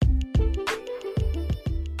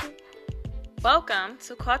Welcome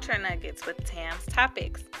to Culture Nuggets with Tam's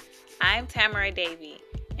Topics. I'm Tamara Davey,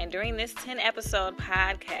 and during this 10-episode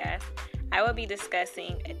podcast, I will be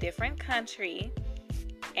discussing a different country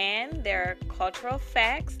and their cultural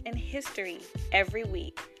facts and history every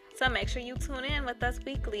week. So make sure you tune in with us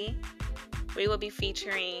weekly. We will be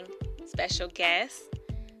featuring special guests,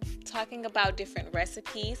 talking about different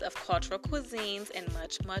recipes of cultural cuisines, and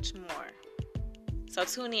much, much more. So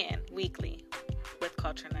tune in weekly with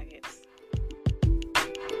Culture Nuggets.